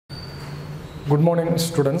Good morning,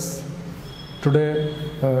 students. Today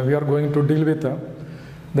we are going to deal with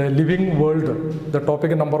the living world, the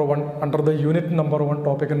topic number 1, under the unit number 1,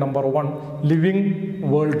 topic number 1, living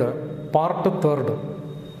world, part 3rd.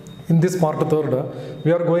 In this part 3rd,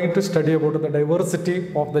 we are going to study about the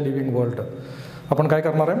diversity of the living world. आपण काय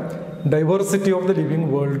करणार आहे, diversity of the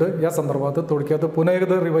living world या संदर्भात थोडक्यात पुन्हा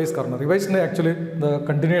एकदा revise करणार. रिवाइज नाही, actually the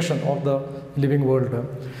continuation of the living world.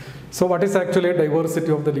 So what is actually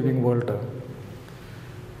diversity of the living world?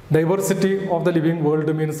 Diversity of the living world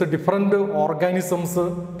means different organisms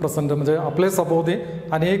present, म्हणजे आपल्या सभोवती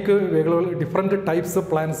अनेक वेगवेगळे डिफरंट टाईप्स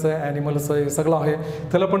प्लांट्स आहे, ॲनिमल्स आहे, सगळं आहे,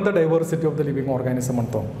 त्याला पण the diversity of the living organism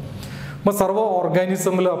म्हणतो. मग सर्व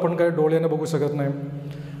ऑर्गॅनिझमला आपण काय डोळ्याने बघू शकत नाही.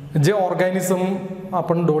 जे ऑर्गॅनिझम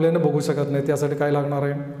आपण डोळ्याने बघू शकत नाही त्यासाठी काय लागणार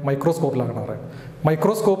आहे, मायक्रोस्कोप लागणार आहे.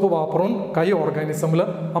 मायक्रोस्कोप वापरून काही ऑर्गॅनिझमला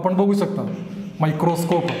आपण बघू शकता.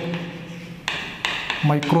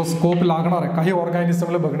 मायक्रोस्कोप लागणार आहे. काही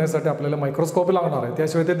ऑर्गॅनिझमला बघण्यासाठी आपल्याला मायक्रोस्कोप लागणार आहे,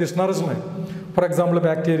 त्याशिवाय ते दिसणारच नाही. For example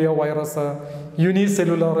bacteria, virus,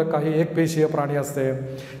 unicellular काही एकपेशीय प्राणी असते,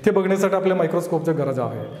 ते बघण्यासाठी आपल्याला मायक्रोस्कोपची गरज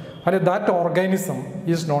आहे. आणि that organism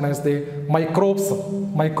is known as the microbes.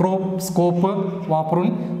 Microscope वापरून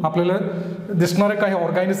आपल्याला दिसणारे काही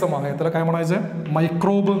ऑर्गॅनिझम आहे त्याला काय म्हणायचं,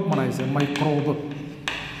 मायक्रोब म्हणायचं.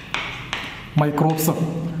 मायक्रोब्स.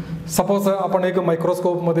 सपोज आपण एक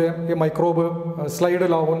मायक्रोस्कोपमध्ये हे मायक्रोब स्लाईड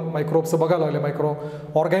लावून मायक्रोब्स बघायला लागले, मायक्रो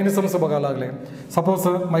ऑर्गॅनिझम्स बघायला लागले. सपोज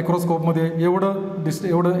मायक्रोस्कोपमध्ये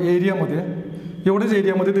एवढं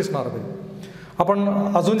एरियामध्ये दिसणार ते. आपण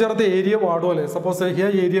अजून जरा ते एरिया वाढवले, सपोज ह्या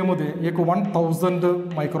एरियामध्ये एक 1000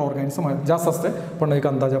 मायक्रो ऑर्गॅनिझम आहे, जास्त असते पण एक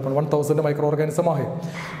अंदाजे आपण 1000 मायक्रो ऑर्गॅनिझम आहे.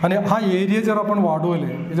 आणि हा एरिया जर आपण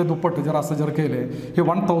वाढवले, याच्या दुप्पट जर असं जर केले, हे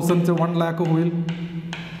 1000चे 1 लाख होईल.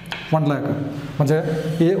 1 लाख म्हणजे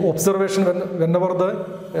हे ऑब्झर्वेशन, वेनएव्हर द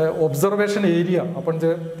ऑब्झर्वेशन एरिया आपण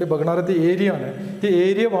जे ते बघणारे ते एरिया नाही, ते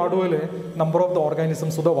एरिया वाढवले नंबर ऑफ द ऑर्गॅनिझम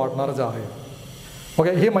सुद्धा वाढणारच आहे. ओके,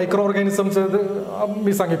 हे मायक्रो ऑर्गॅनिझमचं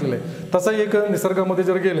मी सांगितलेलं आहे. तसं एक निसर्गामध्ये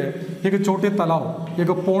जर गेले, एक छोटे तलाव,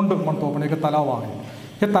 एक पोंड म्हणतो आपण, एक तलाव आहे.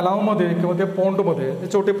 हे तलावामध्ये किंवा ते पोंडमध्ये,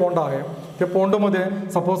 ते छोटे पोंड आहे, ते पोंडमध्ये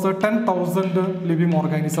सपोज 10,000 लिव्हिंग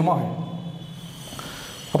ऑर्गॅनिझम आहे.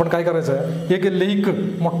 आपण काय करायचं आहे, एक लेक,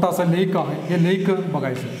 मोठा असा लेक आहे, हे लेक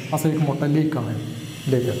बघायचं. असं एक मोठा लेक आहे,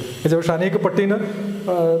 लेक. याच्यापेक्षा अनेक पट्टीनं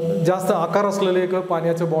जास्त आकार असलेले एक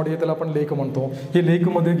पाण्याचं बॉडी आहे, त्याला आपण लेक म्हणतो. हे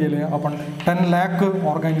लेकमध्ये गेले आपण 10 लाख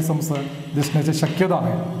ऑर्गॅनिझम्स दिसण्याची शक्यता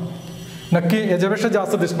आहे. नक्की याच्यापेक्षा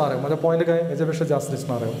जास्त दिसणार आहे. माझा पॉईंट काय, याच्यापेक्षा जास्त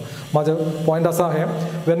दिसणार आहे. माझा पॉईंट असा आहे,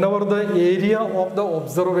 वेनएव्हर the area of the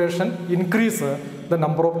observation increase, the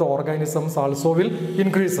number of the organisms also will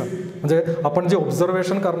increase. म्हणजे आपण जे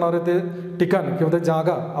ऑब्झर्वेशन करणारे ते ठिकाण किंवा ते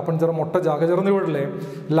जागा, आपण जर मोठं जागा जर निवडले,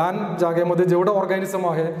 लहान जागेमध्ये जेवढं ऑर्गॅनिझम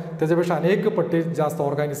आहे त्याच्यापेक्षा अनेक पट्टी जास्त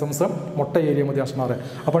ऑर्गॅनिझम्स मोठ्या एरियामध्ये असणार आहे.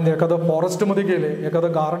 आपण एखादं फॉरेस्टमध्ये गेले,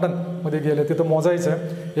 एखादं गार्डनमध्ये गेले, तिथं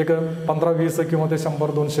मोजायचं एक 15-20 किंवा ते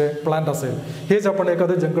 100-200 प्लांट असेल. हेच आपण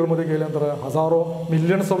एखाद्या जंगलमध्ये गेल्यानंतर हजारो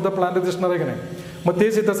मिलियन्स ऑफ द प्लांट दिसणार आहे की नाही. मग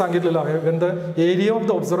तेच इथं सांगितलेलं आहे, Wien the area of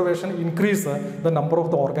the observation increase, the number of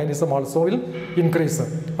the organism also will increase.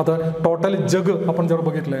 आता टोटल जग आपण जर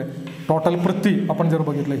बघितलंय, टोटल पृथ्वी आपण जर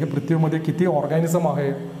बघितलं, हे पृथ्वीमध्ये किती ऑर्गॅनिझम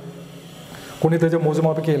आहे, कोणी त्याचे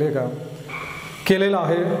मोजमाप केले का? केलेलं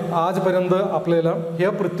आहे. आजपर्यंत आपल्याला ह्या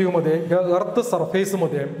पृथ्वीमध्ये, ह्या अर्थ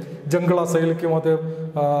सरफेसमध्ये जंगल असेल किंवा ते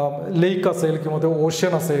लेक असेल किंवा ते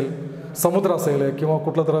ओशन असेल, समुद्र असेल किंवा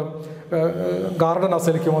कुठलं तर गार्डन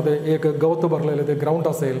असेल किंवा ते एक गवत भरलेलं ते ग्राउंड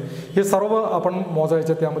असेल, हे सर्व आपण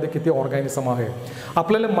मोजायचं. त्यामध्ये किती ऑर्गॅनिझम आहे.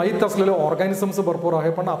 आपल्याला माहीत असलेले ऑर्गॅनिझम्स भरपूर आहे,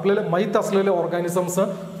 पण आपल्याला माहीत असलेले ऑर्गॅनिझम्स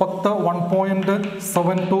फक्त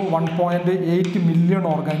 1.7 to 1.8 मिलियन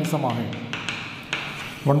ऑर्गॅनिझम आहे.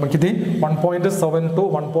 किती? 1.7 to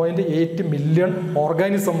 1.8 मिलियन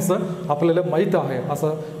ऑर्गॅनिझम्स आपल्याला माहीत आहे.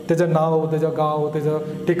 असं त्याचं नाव, त्याचं गाव,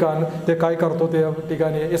 त्याचं ठिकाण, ते काय करतो त्या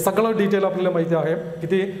ठिकाणी, हे सगळं डिटेल आपल्याला माहिती आहे.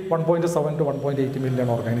 किती? 1.7 to 1.8 मिलियन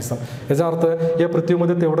ऑर्गॅनिझम. याचा अर्थ या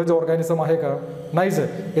पृथ्वीमध्ये तेवढंच ऑर्गॅनिझम आहे का? नाहीच आहे.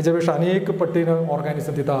 याच्यापेक्षा अनेक पट्टीनं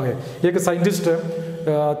ऑर्गॅनिझम तिथं आहे. एक सायंटिस्ट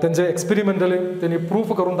त्यांचे एक्सपेरिमेंटली त्यांनी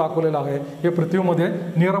प्रूफ करून दाखवलेलं आहे, हे पृथ्वीमध्ये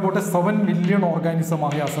नियर अबाउट 7 मिलियन ऑर्गॅनिझम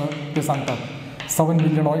आहे असं ते सांगतात. 7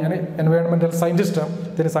 मिलियन आणि एन्व्हायरमेंटल सायंटिस्ट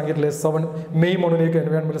त्यांनी सांगितले, 7 मे म्हणून एक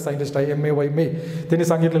एन्व्हायरमेंटल सायंटिस्ट आहे, MAY मे, त्यांनी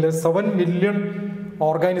सांगितलेले 7 मिलियन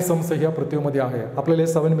ऑर्गॅनिझम्स ह्या पृथ्वीमध्ये आहे. आपल्याला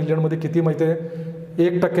 7 मिलियनमध्ये किती माहिती आहे?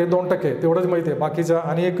 1%, 2% तेवढंच माहिती आहे. बाकीच्या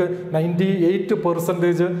अनेक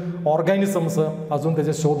 98% ऑर्गॅनिझम्स अजून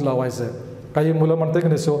त्याचे शोध लावायचे. काही मुलं म्हणते की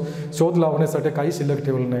नाही शोध लावण्यासाठी काही शिल्लक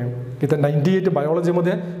ठेवलं नाही. तिथं 98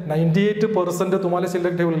 बायोलॉजीमध्ये 98% तुम्हाला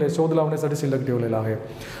शिल्लक ठेवलेलं आहे, शोध लावण्यासाठी शिल्लक ठेवलेलं आहे.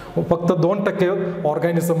 फक्त 2%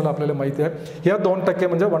 ऑर्गॅनिझमला आपल्याला माहिती आहे. या 2%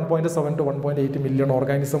 म्हणजे 1.7 to 1.8 मिलियन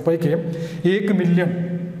ऑर्गॅनिझमपैकी 1 मिलियन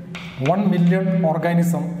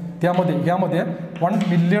ऑर्गॅनिझम यामध्ये 1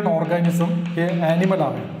 मिलियन ऑर्गॅनिझम हे ॲनिमल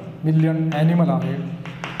आहे, ॲनिमल आहे,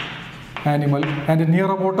 ॲनिमल अँड नियर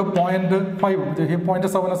अबाउट 0.5 म्हणजे हे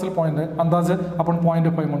 0.7 असेल पॉईंट आहे, अंदाजे आपण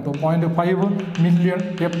 0.5 म्हणतो. 0.5 मिलियन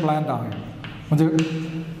हे प्लांट आहे. म्हणजे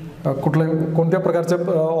कोणत्या प्रकारचे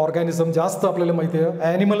ऑर्गॅनिझम जास्त आपल्याला माहिती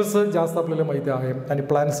आहे, ॲनिमल्स जास्त आपल्याला माहिती आहे आणि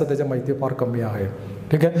प्लांट्स त्याची माहिती फार कमी आहे.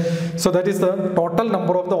 ठीक आहे. So that is the total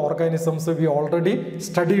number of the organisms we already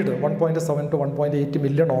studied. 1.7 to 1.8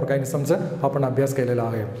 million ऑर्गॅनिझमचा आपण अभ्यास केलेला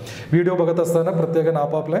आहे. व्हिडिओ बघत असताना प्रत्येकानं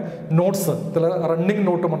आपापले नोट्स, त्याला रनिंग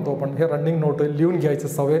नोट म्हणतो आपण, हे रनिंग नोट लिहून घ्यायचे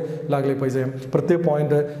सवय लागली पाहिजे. प्रत्येक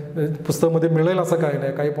पॉईंट पुस्तकामध्ये मिळेल असं काही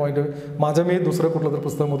नाही. काही पॉईंट मी दुसरं कुठलं तर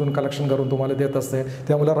पुस्तकामधून कलेक्शन करून तुम्हाला देत असते,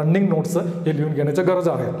 त्यामुळे रनिंग नोट्स हे लिहून घेण्याची गरज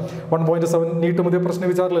आहे. 1.7 नीटमध्ये प्रश्न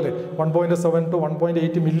विचारलेले, 1.7 to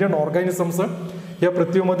 1.8 मिलियन ऑर्गॅनिझम्स या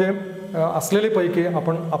पृथ्वीमध्ये असलेले पैकी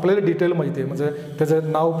आपल्याला डिटेल माहिती आहे. म्हणजे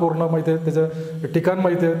त्याचं नाव पूर्ण माहिती आहे, त्याचं ठिकाण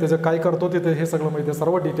माहिती आहे, त्याचं काय करतो तिथे हे सगळं माहिती आहे,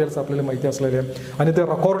 सर्व डिटेल्स आपल्याला माहिती असलेले आहे आणि ते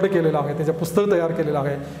रेकॉर्ड केलेलं आहे, त्याचं पुस्तक तयार केलेलं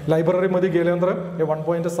आहे. लायब्ररीमध्ये गेल्यानंतर हे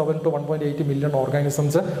 1.7 to 1.8 मिलियन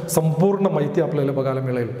ऑर्गॅनिझमचं संपूर्ण माहिती आपल्याला बघायला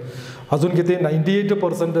मिळेल. अजून किती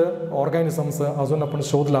 98% ऑर्गॅनिझम्स अजून आपण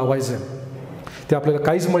शोध लावायचे, ते आपल्याला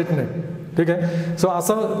काहीच माहीत नाही. ठीक आहे. सो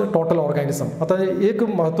असं टोटल ऑर्गॅनिझम. आता एक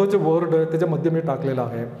महत्त्वाचे वर्ड त्याच्यामध्ये मी टाकलेलं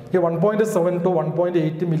आहे, हे 1.7 to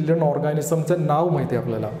 1.8 मिलियन ऑर्गॅनिझमचं नाव माहिती आहे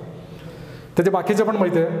आपल्याला, त्याचे बाकीचे पण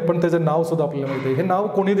माहिती आहे, पण त्याचं नाव सुद्धा आपल्याला माहिती आहे. हे नाव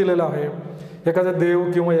कोणी दिलेलं आहे? एखादा देव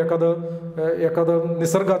किंवा एखादं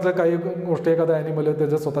निसर्गातल्या काही गोष्टी, एखादा ॲनिमल आहे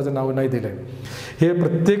त्याचं स्वतःचं नाव नाही दिलं आहे. हे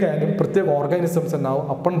प्रत्येक ऑर्गॅनिझमचं नाव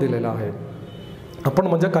आपण दिलेलं आहे. आपण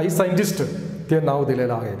म्हणजे काही सायंटिस्ट ते नाव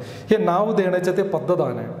दिलेलं आहे. हे नाव देण्याच्या ते पद्धत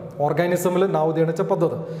आहे, ऑर्गॅनिझमला नाव देण्याच्या पद्धत.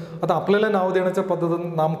 आता आपल्याला नाव देण्याच्या पद्धत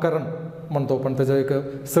नामकरण म्हणतो आपण, त्याचं एक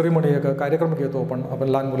सेरेमनी, एक कार्यक्रम घेतो आपण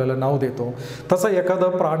लहान मुलाला नाव देतो. तसं एखादं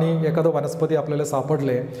प्राणी, एखादं वनस्पती आपल्याला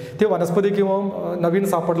सापडले, ते वनस्पती किंवा नवीन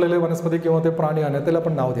सापडलेले वनस्पती किंवा ते प्राणी आहे त्याला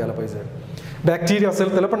पण नाव द्यायला पाहिजे. बॅक्टेरिया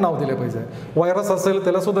असेल त्याला पण नाव दिले पाहिजे, व्हायरस असेल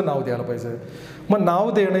त्याला सुद्धा नाव द्यायला पाहिजे. मग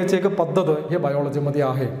नाव देण्याची एक पद्धत हे बायोलॉजीमध्ये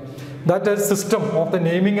आहे. That system of the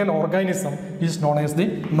naming an organism is known as the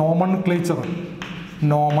nomenclature.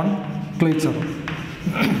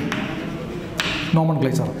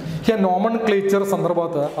 हे नॉमनक्लेचर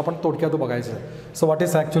संदर्भात आपण थोडक्यात बघायचं. So what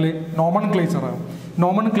is actually nomenclature?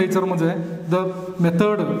 Nomenclature म्हणजे the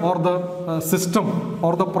method or the system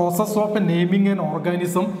or the process of naming N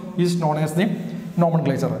organism is known as the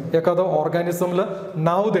nomenclature. एखादं ऑर्गॅनिझमला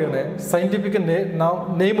नाव देणे, scientific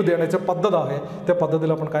name देण्याची पद्धत आहे, त्या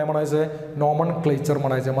पद्धतीला आपण काय म्हणायचं आहे? नॉमनक्लेचर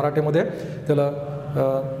म्हणायचं. मराठीमध्ये त्याला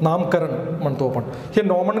नामकरण म्हणतो आपण. हे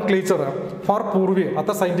नॉमनक्लेचर फार पूर्वी,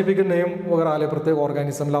 आता सायंटिफिक नेम वगैरे आले प्रत्येक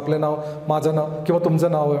ऑर्गॅनिझमला. आपले नाव, माझं नाव किंवा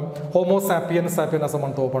तुमचं नाव आहे होमो सॅपियन असं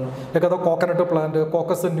म्हणतो आपण. एखादा कॉकनट प्लांट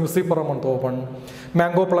कॉकस न्यूसिफरा म्हणतो आपण.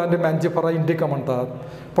 मँगो प्लांट मँजिफरा इंडिका म्हणतात.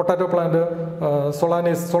 पोटॅटो प्लांट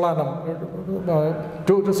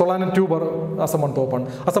सोलानम ट्यूबर असं म्हणतो आपण.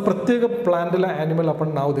 असं प्रत्येक प्लांटला ॲनिमल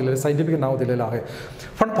आपण नाव दिलेलं, सायंटिफिक नाव दिलेलं आहे.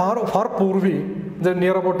 पण फार पूर्वी, जे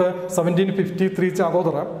नियर अबाउट 1753च्या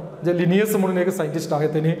अगोदर, जे लिनियस म्हणून एक सायंटिस्ट आहे,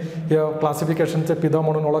 त्यांनी या क्लासिफिकेशनचे पिता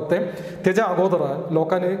म्हणून ओळखते. त्याच्या अगोदर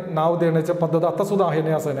लोकांनी नाव देण्याची पद्धत आता सुद्धा आहे,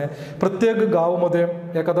 नाही असं नाही. प्रत्येक गावामध्ये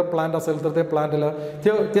एखादं प्लांट असेल तर ते प्लांटला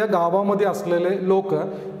त्या गावामध्ये असलेले लोक,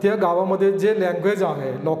 त्या गावामध्ये जे लँग्वेज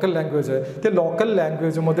आहे, लोकल लँग्वेज आहे, ते लोकल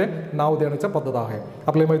लँग्वेजमध्ये नाव देण्याची पद्धत आहे.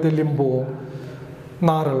 आपल्या माहिती लिंबू,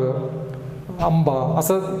 नारळ, आंबा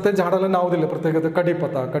असं ते झाडाला नाव दिलं. प्रत्येकाचं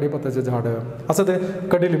कढीपत्ताचे झाडं, असं ते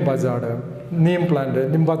कडीलिंबाचं झाडं, नीम प्लांट,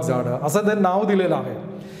 लिंबाचं झाडं, असं ते नाव दिलेलं आहे.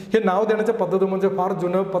 हे नाव देण्याच्या पद्धती म्हणजे फार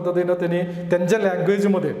जुनं पद्धतीनं त्यांनी त्यांच्या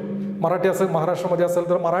लँग्वेजमध्ये, मराठी असेल, महाराष्ट्रामध्ये असेल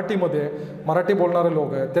तर मराठी बोलणारे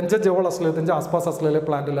लोक आहेत, त्यांच्या जवळ असले, त्यांच्या आसपास असलेले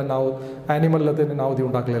प्लांटला नाव, ॲनिमलला त्यांनी नाव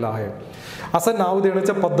देऊन टाकलेलं आहे. असं नाव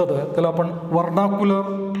देण्याच्या पद्धत त्याला आपण वर्नाक्युलर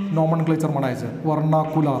नॉमनक्लेचर म्हणायचं.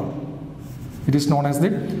 Vernacular, it is known as the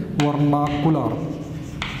vernacular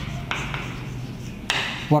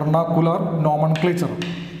nomenclature.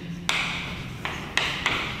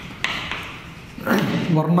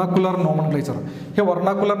 Vernacular nomenclature, हे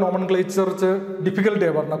वर्नाक्युलर नॉमनक्लेचरचं डिफिकल्ट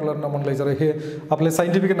आहे. वर्नाक्युलर नॉमनक्लेचर हे आपले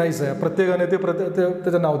सायंटिफिक नाहीच आहे. प्रत्येकाने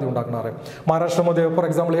त्याचं नाव देऊन टाकणार आहे. महाराष्ट्रामध्ये फॉर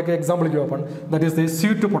एक्झाम्पल एक एक्झाम्पल घेऊ आपण, that is the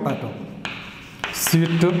sweet potato.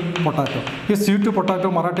 हे स्वीट पोटॅटो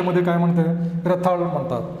मराठीमध्ये काय म्हणते? रताळ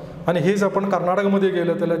म्हणतात. आणि हेच आपण कर्नाटकमध्ये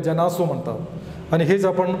गेलं त्याला जनासू म्हणतात. आणि हेच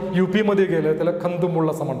आपण UP-मध्ये गेले त्याला कंदमुळ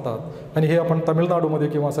असं म्हणतात, आणि हे आपण तामिळनाडूमध्ये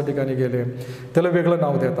किंवा अशा ठिकाणी गेले त्याला वेगळं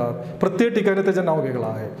नाव देतात. प्रत्येक ठिकाणी त्याचं नाव वेगळं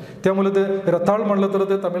आहे. त्यामुळे ते रताळ म्हणलं तर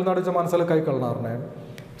ते तामिळनाडूच्या माणसाला काही कळणार नाही.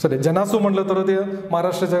 सॉरी, जनासू म्हटलं तर ते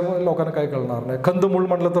महाराष्ट्राच्या लोकांना काही कळणार नाही. कंदमूळ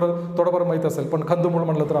म्हटलं तर थोडंफार माहीत असेल, पण कंदमूळ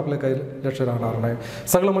म्हटलं तर आपल्या काही लक्ष राहणार नाही.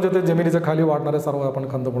 सगळं म्हणजे ते जमिनीच्या खाली वाढणारे सर्व आपण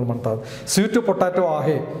कंदमूळ म्हणतात. स्वीट पोटॅटो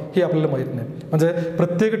आहे हे आपल्याला माहीत नाही. म्हणजे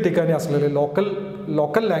प्रत्येक ठिकाणी असलेले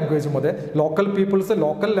लोकल लँग्वेजमध्ये, लोकल पीपल्स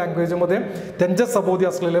लोकल लँग्वेजमध्ये त्यांच्या सभोवती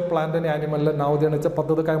असलेले प्लांट आणि ॲनिमलला नाव देण्याची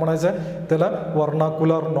पद्धत काय म्हणायचं, त्याला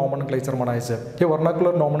वर्नाक्युलर नॉमनक्लेचर म्हणायचं. हे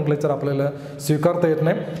वर्नाक्युलर नॉमनक्लेचर आपल्याला स्वीकारता येत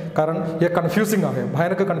नाही, कारण हे कन्फ्युजिंग आहे,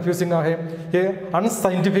 भयानक कन्फ्युजिंग आहे, हे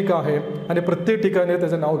अनसायंटिफिक आहे, आणि प्रत्येक ठिकाणी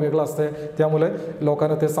त्याचं नाव वेगळं असते. त्यामुळे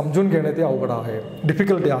लोकांना ते समजून घेणे ते अवघड आहे,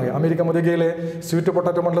 डिफिकल्टी आहे. अमेरिकेमध्ये गेले स्वीट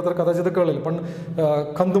पोटॅटो म्हटलं तर कदाचित कळेल, पण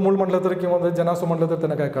कंदमूळ म्हटलं तर किंवा जनासू म्हटलं तर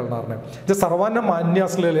त्यांना काय कळणार नाही. जे सर्वांना मान्य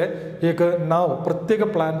असलेले एक नाव प्रत्येक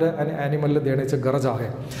प्लांट आणि ॲनिमलला देण्याची गरज आहे.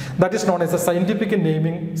 That is known as a scientific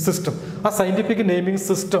naming system. हा सायंटिफिक नेमिंग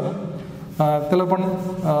सिस्टम त्याला पण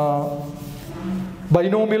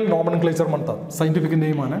बायनोमियल नॉमनक्लेचर म्हणतात. सायंटिफिक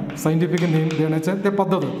नेम आहे, सायंटिफिक नेम देण्याचे ते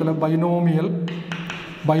पद्धत त्याला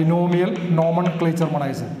बायनोमियल नॉमनक्लेचर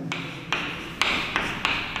म्हणायचं.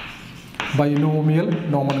 Binomial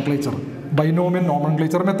nomenclature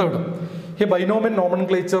method. हे binomial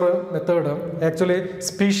nomenclature method actually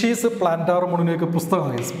species प्लांटार म्हणून एक पुस्तक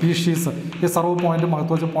आहे. स्पीशीज हे सर्व पॉईंट,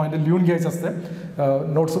 महत्त्वाचे पॉईंट लिहून घ्यायचे असते.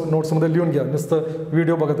 नोट्समध्ये लिहून घ्या, नुसतं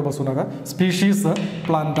व्हिडिओ बघत बसू नका. स्पीशीज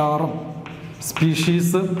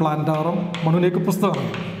प्लांटारम म्हणून एक पुस्तक आहे.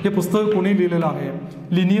 हे पुस्तक कोणी लिहिलेलं आहे,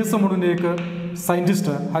 लिनियस म्हणून एक सायंटिस्ट.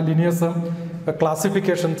 हा लिनियस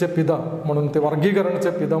क्लासिफिकेशनचे पिता म्हणून, ते वर्गीकरणाचे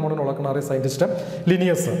पिता म्हणून ओळखणारे scientist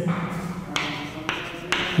Linnaeus,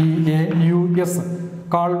 EAUS,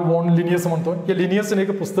 Carl von Linnaeus म्हणतो. हे लिनियसने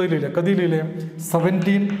एक पुस्तक लिहिले. कधी लिहिले?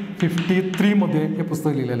 1753 मध्ये हे पुस्तक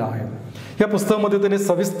लिहिलेलं आहे. या पुस्तकामध्ये त्याने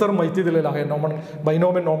सविस्तर माहिती दिलेलं आहे.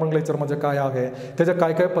 बायनोमियल नॉमनक्लेचर म्हणजे काय आहे, त्याच्या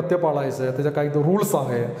काय काय पथ्य पाळायचं आहे, त्याच्या काय रूल्स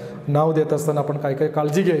आहे, नाव देत असताना आपण काय काय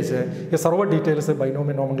काळजी घ्यायची आहे, हे सर्व डिटेल्स आहे.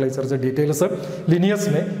 बायनोमियल नॉमनक्लेचरचे डिटेल्स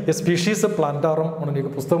लिनियसने हे स्पीशीज प्लांटारम म्हणून एक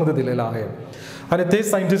पुस्तकामध्ये दिलेलं आहे. आणि ते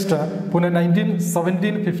सायंटिस्ट पुणे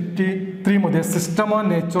 1753 मध्ये सिस्टमा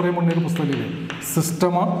नॅचोरे म्हणून एक पुस्तक लिहिले.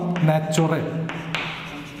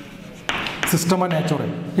 सिस्टमा नॅचोरे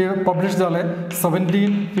हे पब्लिश झालंय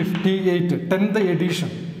 1758, 10th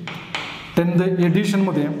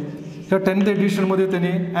एडिशनमध्ये. या 10th एडिशनमध्ये त्यांनी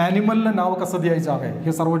ॲनिमलला नाव कसं द्यायचं आहे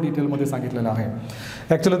हे सर्व डिटेलमध्ये सांगितलेलं आहे.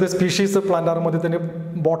 ॲक्च्युली ते स्पीशीज प्लांटारमध्ये त्यांनी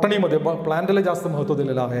बॉटनीमध्ये प्लांटला जास्त महत्त्व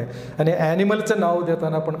दिलेलं आहे, आणि ॲनिमलचं नाव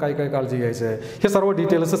देताना पण काय काय काळजी घ्यायची आहे हे सर्व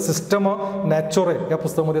डिटेल्स सिस्टमा नॅचोरे या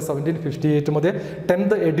पुस्तकामध्ये 1758 मध्ये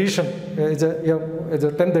 10th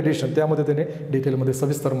एडिशन त्यामध्ये त्यांनी डिटेलमध्ये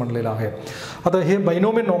सविस्तर म्हणलेलं आहे. आता हे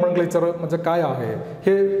बायनोमियल नॉमनक्लेचर म्हणजे काय आहे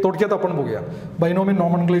हे थोडक्यात आपण बघूया. Binomial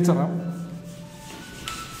nomenclature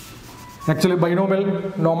actually binomial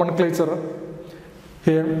nomenclature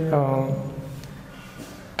हे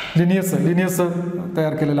लिनियस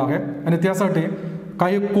तयार केलेलं आहे, आणि त्यासाठी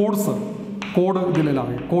काही कोड दिलेला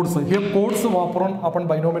आहे. हे कोड्स वापरून आपण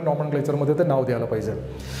बायनोमियल नॉमनक्लेचरमध्ये ते नाव द्यायला पाहिजे.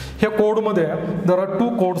 ह्या कोडमध्ये there are 2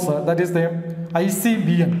 codes, that is the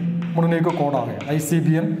ICBN म्हणून एक कोड आहे,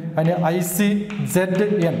 ICBN, आणि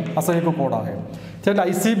ICZN असा एक कोड आहे. त्यात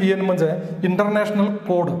ICBN म्हणजे इंटरनॅशनल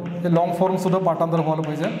कोड, हे लॉंग फॉर्म सुद्धा पाठांतर व्हायला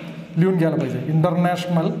पाहिजे, लिहून घ्यायला पाहिजे.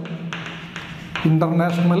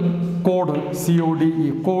 International code,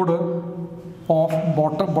 CODE, code of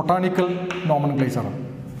botanical nomenclature,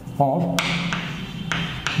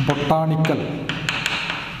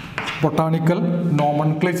 botanical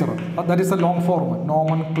nomenclature, that is a long form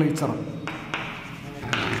nomenclature.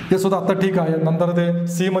 हे सुद्धा आता ठीक आहे. नंतर ते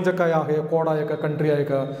C म्हणजे काय आहे, कोड आहे का, कंट्री आहे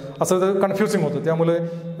का, असं ते कन्फ्युजिंग होतं. त्यामुळे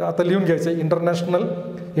आता लिहून घ्यायचं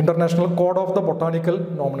international code of the botanical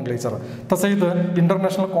nomenclature. तसं इथं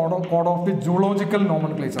international code of the zoological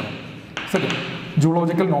nomenclature. सगळं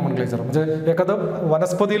झुलॉजिकल नॉमनक्लेचर म्हणजे एखादं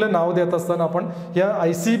वनस्पतीला नाव देत असताना आपण या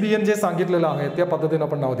ICBN जे सांगितलेलं आहे त्या पद्धतीने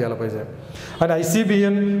आपण नाव द्यायला पाहिजे. आणि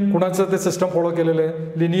ICBN कुणाचं ते सिस्टम फॉलो केलेलं आहे,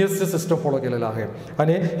 लिनियसचे सिस्टम फॉलो केलेलं आहे.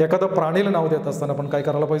 आणि एखादं प्राणीला नाव देत असताना आपण काय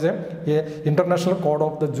करायला पाहिजे, हे international code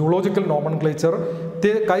of the zoological nomenclature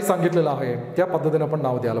ते काय सांगितलेलं आहे त्या पद्धतीने आपण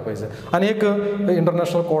नाव द्यायला पाहिजे. आणि एक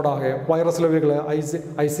इंटरनॅशनल कोड आहे, व्हायरसला वेगळं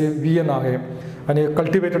ICBN आहे, आणि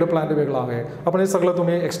कल्टिवेटेड प्लांट वेगळा आहे. आपण हे सगळं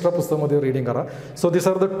तुम्ही एक्स्ट्रा पुस्तकामध्ये रीडिंग करा. So this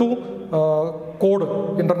R the 2 code,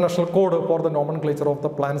 international code for the nomenclature of the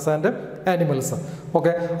plants and animals. Okay,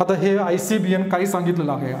 आता हे ICBN काय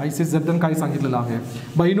सांगितलेलं आहे, ICZN काय सांगितलेलं आहे,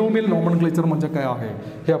 बायनोमियल नॉमनक्लेचर म्हणजे काय आहे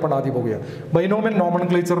हे आपण आधी बघूया. बायनोमियल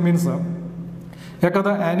नॉमनक्लेचर मीन्स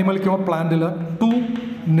एखादा ॲनिमल किंवा प्लांटला टू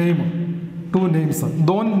नेम्स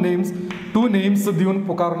टू नेम्स देऊन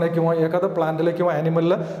पुकारणे किंवा एखादा प्लांटला किंवा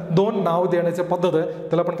ॲनिमलला 2 नाव देण्याची पद्धत आहे,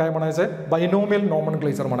 त्याला पण काय म्हणायचं आहे, बायनोमियल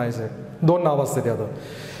नॉमनक्लेचर म्हणायचं आहे. 2 नाव असते त्यात,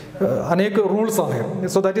 अनेक रूल्स आहे.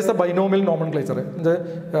 So that is the binomial nomenclature आहे. म्हणजे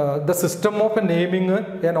the system of naming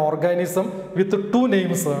N organism with 2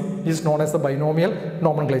 names is known as the binomial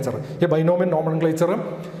nomenclature. हे बायनोमियल नॉमनक्लेचर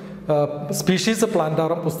स्पीशीज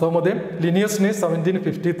प्लांटारम पुस्तकामध्ये लिनियसने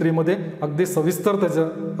 1753 अगदी सविस्तर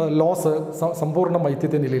त्याचं लॉस संपूर्ण माहिती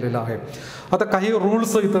ते लिहिलेलं आहे. आता काही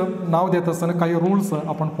रूल्स इथं नाव देत असताना काही रूल्स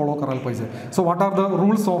आपण फॉलो करायला पाहिजे. So what R the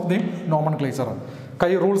rules of the nomenclature.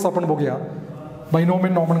 काही रूल्स आपण बघूया.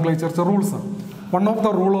 Binomial नॉमनक्लेचरचे rules. One of the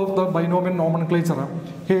rule of the binomial nomenclature,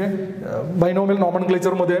 हे बायनोमियल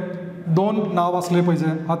नॉमनक्लेचरमध्ये 2 नाव असले पाहिजे,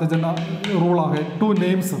 हा त्याचा रूल आहे.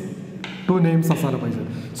 2 नेम्स असायला पाहिजे.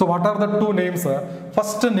 So what R the 2 names.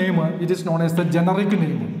 First name it is known as the generic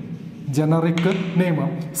name.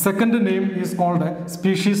 Second name is called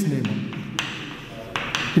species name.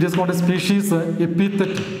 It is called species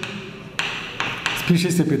epithet.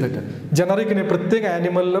 Generic name प्रत्येक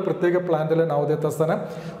ॲनिमलला प्रत्येक प्लांटला नाव देत असताना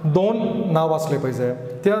 2 नाव असले पाहिजे.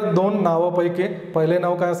 त्या 2 नावापैकी पहिले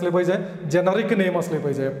नाव काय असले पाहिजे, जेनरिक नेम असले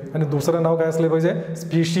पाहिजे, आणि दुसरं नाव काय असले पाहिजे,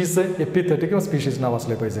 स्पीशीज एपिथेट किंवा स्पीशीज नाव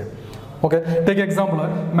असले पाहिजे. Okay, take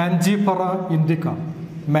example मॅन्जिफेरा indica.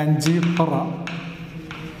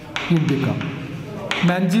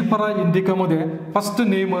 मॅन्जिफेरा इंडिकामध्ये first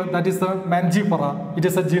name that is the मॅन्जिफेरा, it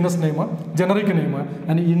is a genus name, generic name,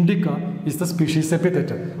 आणि indica is the species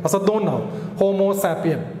epithet. असं 2 नाव.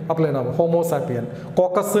 होमोसॅपियन आपले नाव होमोसॅपियन.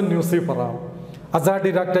 कॉकस न्यूसिफेरा,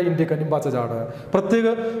 अझाडिरॅक्टा इंडिका निंबाचं झाड. प्रत्येक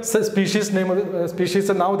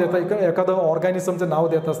स्पीशीजचं नाव देता एखादं ऑर्गॅनिझमचं नाव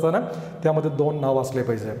देत असताना त्यामध्ये 2 नाव असले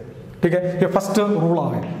पाहिजे. ठीक आहे, हे फर्स्ट रूल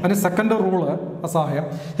आहे. आणि सेकंड रूल असा आहे,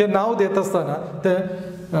 हे नाव देत असताना ते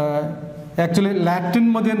ॲक्च्युली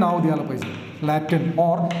लॅटिनमध्ये नाव द्यायला पाहिजे. लॅटिन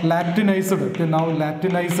ऑर लॅटिनाइज्ड, ते नाव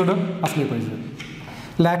लॅटिनाइज्ड असले पाहिजे.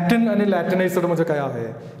 लॅटिन आणि लॅटिनाइज्ड म्हणजे काय आहे,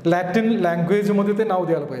 लॅटिन लँग्वेजमध्ये ते नाव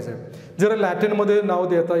द्यायला पाहिजे. जर लॅटिनमध्ये नाव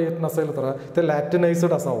देता येत नसेल तर ते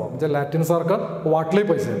लॅटिनाइज्ड असावं, म्हणजे लॅटिनसारखं वाटले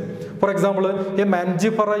पाहिजे. फॉर एक्झाम्पल हे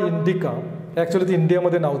मॅन्जिफेरा इंडिका ॲक्च्युली ते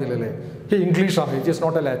इंडियामध्ये नाव दिलेलं आहे. हे इंग्लिश आहे, इट इज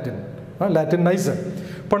नॉट अ लॅटिनाइज्ड.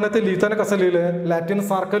 पण ते लिहिताना कसं लिहिलं आहे,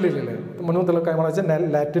 लॅटिनसारखं लिहिलेलं आहे, म्हणून त्याला काय म्हणायचं,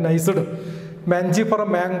 लॅटिनाइज्ड. मॅन्जिफेरा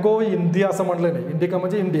मँगो इंडिया असं म्हटलं नाही. इंडिका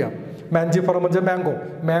म्हणजे इंडिया, मॅन्जिफेरा म्हणजे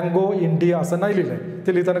मँगो इंडिया असं नाही लिहिलं आहे.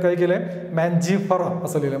 ते लिहिताना काय केलं आहे, मॅन्जिफेरा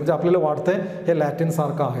असं लिहिलं, म्हणजे आपल्याला वाटतंय हे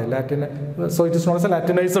लॅटिनसारखं आहे, Latin. So it is not a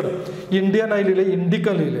लॅटिनाइज्ड. India नाही लिहिले,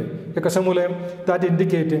 इंडिका लिहिले. हे कशामुळे, that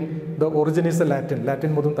indicating the origin is a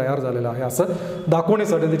लॅटिनमधून तयार झालेलं आहे असं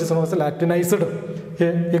दाखवण्यासाठी इट इज नॉट अ लॅटिनाइज्ड. हे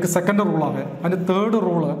एक सेकंड रूल आहे. आणि थर्ड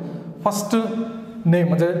रूल, फर्स्ट नेम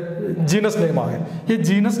म्हणजे जीनस नेम आहे. हे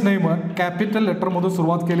जीनस नेम कॅपिटल लेटरमधून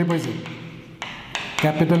सुरुवात केली पाहिजे.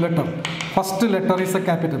 Capital letter, first letter is a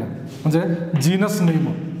capital, म्हणजे जीनस नेम,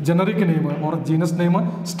 जेनरिक नेम और genus name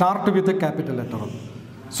start with a capital letter.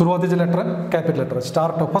 सुरुवातीचे letter capital letter,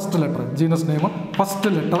 start first letter, genus name first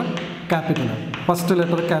letter capital. First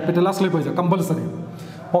letter capital असले पाहिजे compulsory.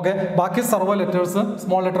 Okay, बाकी सर्व letters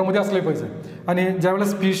small लेटरमध्ये असले पाहिजे. आणि ज्यावेळेस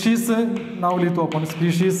स्पीशीज नाव लिहितो आपण,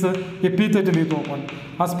 स्पीशीज एपिथेट लिहितो आपण,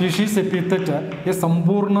 हा स्पीशीज एपिथेट हे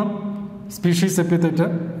संपूर्ण स्पीशीज एपिथेट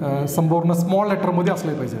संपूर्ण स्मॉल लेटरमध्ये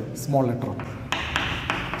असले पाहिजे. स्मॉल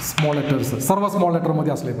लेटर्स सर्व स्मॉल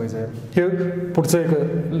लेटरमध्ये असले पाहिजे. हे पुढचं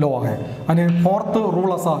एक लॉ आहे. आणि फोर्थ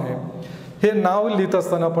रूल असा आहे, हे नाव लिहित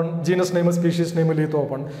असताना आपण जीनस नेम स्पीशीज नेम लिहितो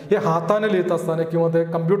आपण, हे हाताने लिहित असताना किंवा ते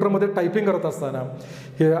कम्प्युटरमध्ये टायपिंग करत असताना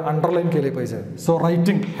हे अंडरलाईन केले पाहिजे. So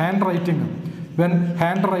writing, hand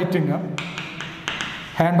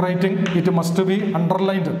writing it must be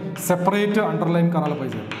underlined, separate underline करायला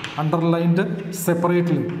पाहिजे. अंडरलाइंड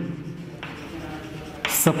सेपरेटली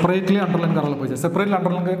अंडरलाईन करायला पाहिजे. सेपरेटली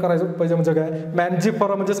अंडरलाईन करायचं पाहिजे म्हणजे काय,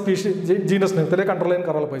 मॅन्जिफेरा म्हणजे स्पीशीज जीनस नेम, त्याला एक अंडरलाईन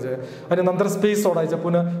करायला पाहिजे. आणि नंतर स्पेस सोडायचं,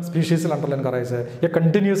 पुन्हा स्पीशीजला अंडरलाईन करायचं आहे. हे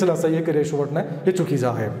कंटिन्युअसली असं एक रेशो वाटणं हे चुकीचं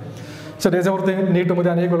आहे. सर याच्यावरती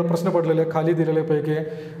नीटमध्ये अनेक वेळा प्रश्न पडलेले, खाली दिलेले पैकी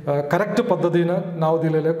करेक्ट पद्धतीनं नाव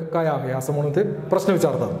दिलेलं काय आहे असं म्हणून ते प्रश्न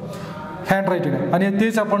विचारतात. Hand writing. आणि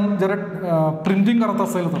तेच आपण जर प्रिंटिंग करत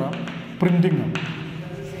असेल तर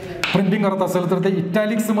प्रिंटिंग करत असेल तर ते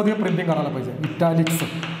इटॅलिक्समध्ये प्रिंटिंग करायला पाहिजे.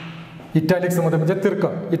 इटॅलिक्समध्ये म्हणजे तिरकं,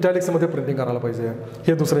 इटॅलिक्समध्ये प्रिंटिंग करायला पाहिजे.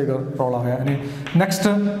 हे दुसरं एक रोल आहे. आणि नेक्स्ट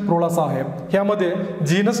रोल असा आहे, ह्यामध्ये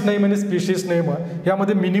जीनस नेम आणि स्पीशीज नेम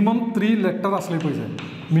ह्यामध्ये मिनिमम 3 लेटर असले पाहिजे.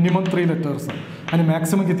 Minimum 3 letters. आणि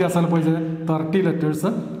मॅक्सिमम किती असायला पाहिजे, 30 लेटर्स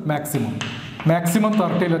मॅक्सिमम. मॅक्सिमम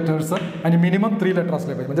 30 लेटर्स आणि मिनिमम 3 लेटर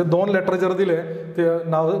असले पाहिजे. म्हणजे 2 लेटर जर दिले ते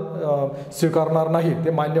नाव स्वीकारणार नाही,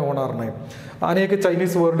 ते मान्य होणार नाही. आणि एक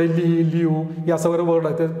चायनीज वर्ड लियू या सगळे वर्ड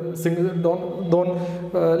आहे ते दोन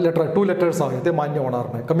लेटर 2 लेटर्स आहे ते मान्य होणार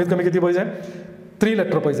नाही. कमीत कमी किती पाहिजे 3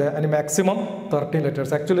 लेटर पाहिजे आणि मॅक्सिमम 30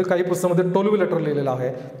 लेटर्स. ॲक्च्युली काही पुस्तकामध्ये 12 लेटर लिहिलेलं आहे.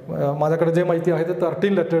 माझ्याकडे जे माहिती आहे ते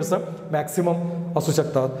 13 लेटर्स मॅक्सिमम असू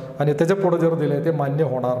शकतात आणि त्याच्या पुढे जर दिले ते मान्य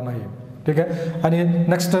होणार नाही. ठीक आहे. आणि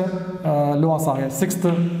नेक्स्ट लॉ असा आहे 6th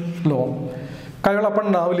लॉ. काही वेळा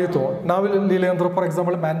आपण नाव लिहितो, नाव लिहिल्यानंतर फॉर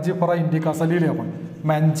एक्झाम्पल मॅन्जिफरा इंडिका असं लिहिले आपण.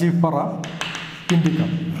 मॅन्जिफरा इंडिका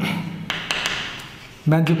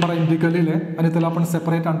मॅन्जिफरा इंडिका लिहिले आणि त्याला आपण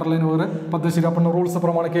सेपरेट अंडरलाईन वगैरे पद्धतशीर आपण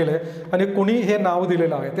रूल्सप्रमाणे केले. आणि कोणी हे नाव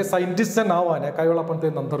दिलेलं आहे ते सायंटिस्टचं नाव आहे. काही वेळा आपण ते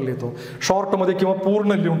नंतर लिहितो शॉर्टमध्ये किंवा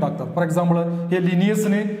पूर्ण लिहून टाकतात. फॉर एक्झाम्पल हे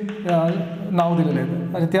लिनियसने नाव दिलेलं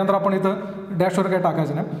आहे आणि त्यानंतर आपण इथं डॅशवर काय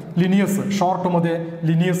टाकायचं ना, लिनियस शॉर्टमध्ये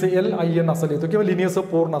लिनियस LIN असं लिहितो किंवा लिनियस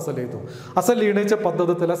पूर्ण असं लिहितो. असं लिहिण्याच्या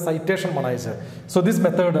पद्धत त्याला सायटेशन म्हणायचं. So this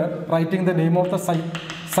method writing the name of the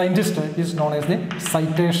scientist is known as the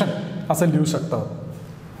citation असं लिहू शकतात.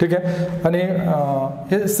 ठीक आहे. आणि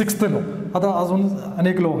हे 6th लॉ. आता अजून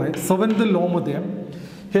अनेक लॉ आहे. 7th लॉमध्ये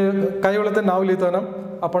हे काही वेळा ते नाव लिहिताना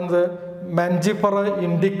आपण जर मॅन्जिफरा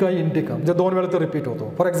इंडिका म्हणजे 2 वेळा ते रिपीट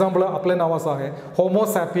होतो. फॉर एक्झाम्पल आपलं नाव असं आहे होमो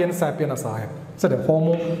सॅपियन असं आहे. Sir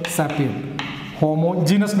homo sapien homo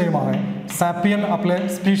genus name आहे. सॅपियन आपले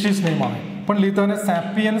स्पीशीज नेम आहे. पण लिहिताना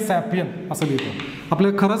सॅपियन असं लिहितो.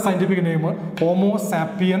 आपलं खरं सायंटिफिक नेम होमो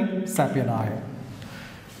सॅपियन आहे.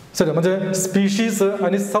 सर म्हणजे स्पीशीज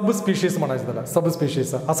आणि सब स्पीशीज म्हणायचं त्याला. सब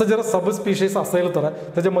स्पीशीज असं जर सब स्पीशीज असेल तर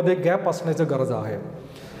त्याच्यामध्ये गॅप असण्याची गरज आहे.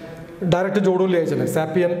 डायरेक्ट जोडून लिहायचं नाही.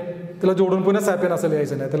 सॅपियन त्याला जोडून पुन्हा सॅपियन असं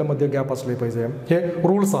लिहायचं नाही, त्याला मध्ये गॅप असले पाहिजे. हे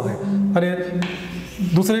रूल्स आहे. आणि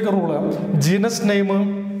दुसरे एक रूल आहे जीनस नेम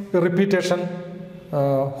रिपिटेशन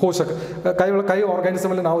होऊ शकत. काही वेळा काही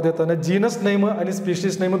ऑर्गॅनिझमला नाव देताना जीनस नेम आणि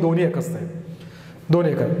स्पीशीज नेम दोन्ही एक असते.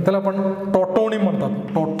 दोन्ही एक आहे. त्याला आपण टॉटोनिम म्हणतात.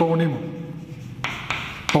 टॉटोनिम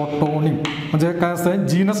म्हणजे काय असतं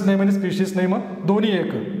जीनस नेम आणि स्पीशीज नेम दोन्ही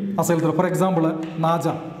एक असेल तर फॉर एक्झाम्पल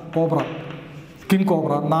नाजा कोब्रा किंग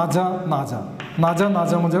कोब्रा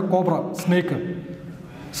नाजा म्हणजे कोब्रा स्नेक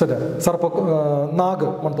सर्प नाग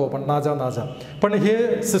म्हणतो आपण नाजा. पण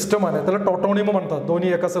हे सिस्टम आहे त्याला टॉटोनिम म्हणतात.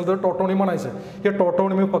 दोन्ही एक असेल तर टॉटोनिम म्हणायचे. हे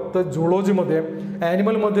टॉटोनिम फक्त झुलॉजीमध्ये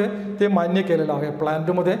ॲनिमलमध्ये ते मान्य केलेलं आहे,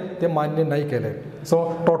 प्लांटमध्ये ते मान्य नाही केले. So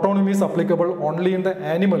टॉटोनिम is applicable only in the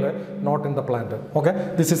animal not in the plant. Okay,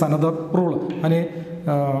 this is another rule. आणि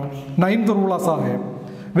 9th रूल असा आहे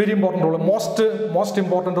very important rule. Most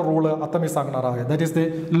important rule आता मी सांगणार आहे. That is the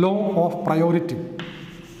law of priority.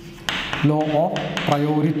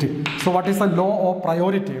 So what is the law of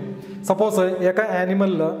priority. Suppose एका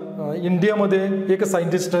ॲनिमलला इंडियामध्ये एक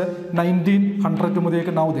scientist 1900 एक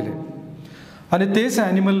नाव दिले आणि तेच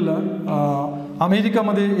ॲनिमलला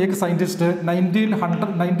अमेरिकामध्ये एक सायंटिस्ट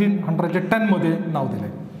 1910 नाव दिले.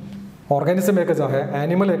 ऑर्गॅनिझम एकच आहे,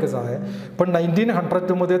 ॲनिमल एकच आहे, पण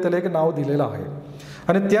 1900 त्याला एक नाव दिलेलं आहे.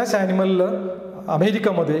 आणि त्याच ॲनिमलला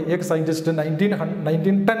अमेरिकामध्ये एक सायंटिस्ट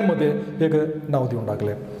 1910 एक नाव देऊन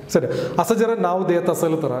टाकले. सर असं जर नाव देत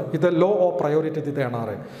असेल तर इथं लॉ ऑफ प्रायोरिटी तिथे येणार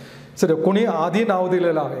आहे. सर कोणी आधी नाव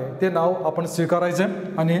दिलेलं आहे ते नाव आपण स्वीकारायचे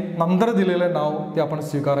आणि नंतर दिलेलं नाव ते आपण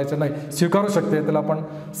स्वीकारायचं नाही. स्वीकारू शकते त्याला आपण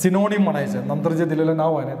सिनोनिम म्हणायचं. नंतर जे दिलेलं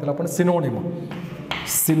नाव आहे ना त्याला आपण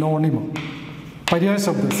सिनोनिम पर्याय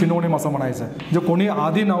शब्द सिनोनिम असं म्हणायचं. जे कोणी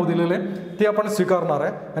आधी नाव दिलेलं आहे ते आपण स्वीकारणार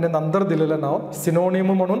आहे आणि नंतर दिलेलं नाव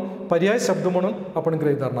सिनोनिम म्हणून पर्याय शब्द म्हणून आपण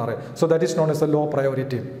गृहीत धरणार आहे. So that is known as a law of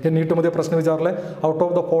priority. हे नीटमध्ये प्रश्न विचारलाय. आउट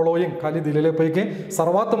ऑफ द फॉलोइंग खाली दिलेल्यापैकी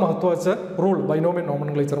सर्वात महत्त्वाचं रूल बायनोमियल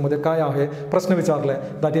नॉमेनक्लेचरमध्ये काय आहे प्रश्न विचारलाय.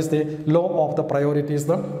 That is the law of the priority is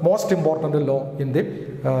the most important law in the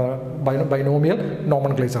binomial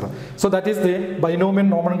nomenclature. So that is the binomial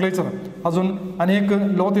nomenclature. अजून अनेक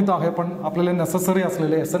लॉ तिथं आहे पण आपल्याला नेसेसरी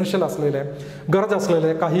असलेले एसेन्शियल असलेले गरज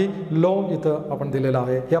असलेले काही लॉ इथं आपण दिलेला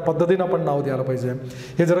आहे. या पद्धतीने आपण नाव द्यायला पाहिजे.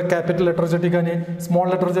 हे जर कॅपिटल लेटरच्या ठिकाणी स्मॉल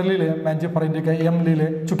लेटर जर लिहिले मॅन्जिफरा इंडिका M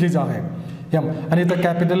लिहिले चुकीचं आहे M आणि इथं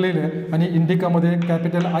कॅपिटल लिहिले आणि इंडिकामध्ये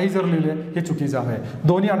कॅपिटल I जर लिहिले हे चुकीचं आहे.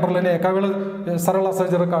 दोन्ही अंडरलाईन एका वेळेला सरळ असं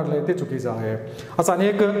जर काढले ते चुकीचं आहे. असं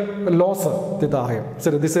अनेक लॉस तिथं आहे.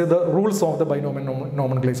 Sir this is the rules of the binomial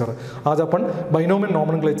nomenclature. आज आपण बायनोमियल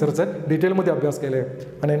नॉमेनक्लेचरचे डिटेलमध्ये अभ्यास केले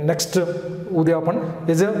आणि नेक्स्ट उद्या आपण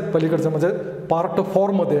हे जे पलीकडचं म्हणजे पार्ट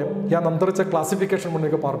 4 मध्ये या नंतरचं क्लासिफिकेशन म्हणून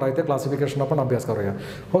एक पार्ट आहे ते क्लासिफिकेशन आपण अभ्यास करूया.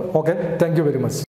 Okay, thank you very much.